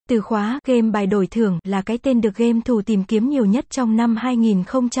Từ khóa game bài đổi thưởng là cái tên được game thủ tìm kiếm nhiều nhất trong năm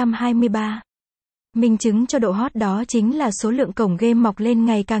 2023. Minh chứng cho độ hot đó chính là số lượng cổng game mọc lên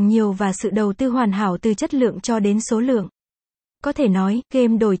ngày càng nhiều và sự đầu tư hoàn hảo từ chất lượng cho đến số lượng. Có thể nói,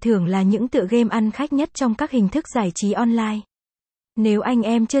 game đổi thưởng là những tựa game ăn khách nhất trong các hình thức giải trí online. Nếu anh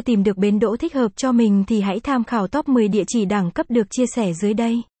em chưa tìm được bến đỗ thích hợp cho mình thì hãy tham khảo top 10 địa chỉ đẳng cấp được chia sẻ dưới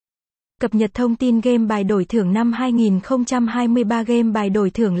đây. Cập nhật thông tin game bài đổi thưởng năm 2023. Game bài đổi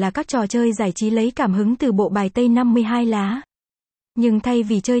thưởng là các trò chơi giải trí lấy cảm hứng từ bộ bài tây 52 lá. Nhưng thay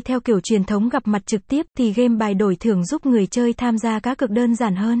vì chơi theo kiểu truyền thống gặp mặt trực tiếp thì game bài đổi thưởng giúp người chơi tham gia cá cược đơn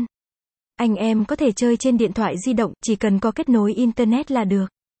giản hơn. Anh em có thể chơi trên điện thoại di động, chỉ cần có kết nối internet là được.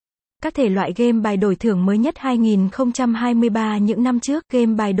 Các thể loại game bài đổi thưởng mới nhất 2023. Những năm trước,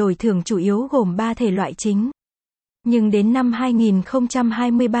 game bài đổi thưởng chủ yếu gồm 3 thể loại chính. Nhưng đến năm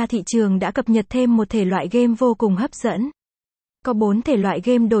 2023 thị trường đã cập nhật thêm một thể loại game vô cùng hấp dẫn. Có 4 thể loại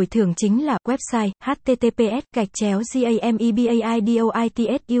game đổi thưởng chính là website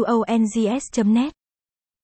https://gamebaidoits.net,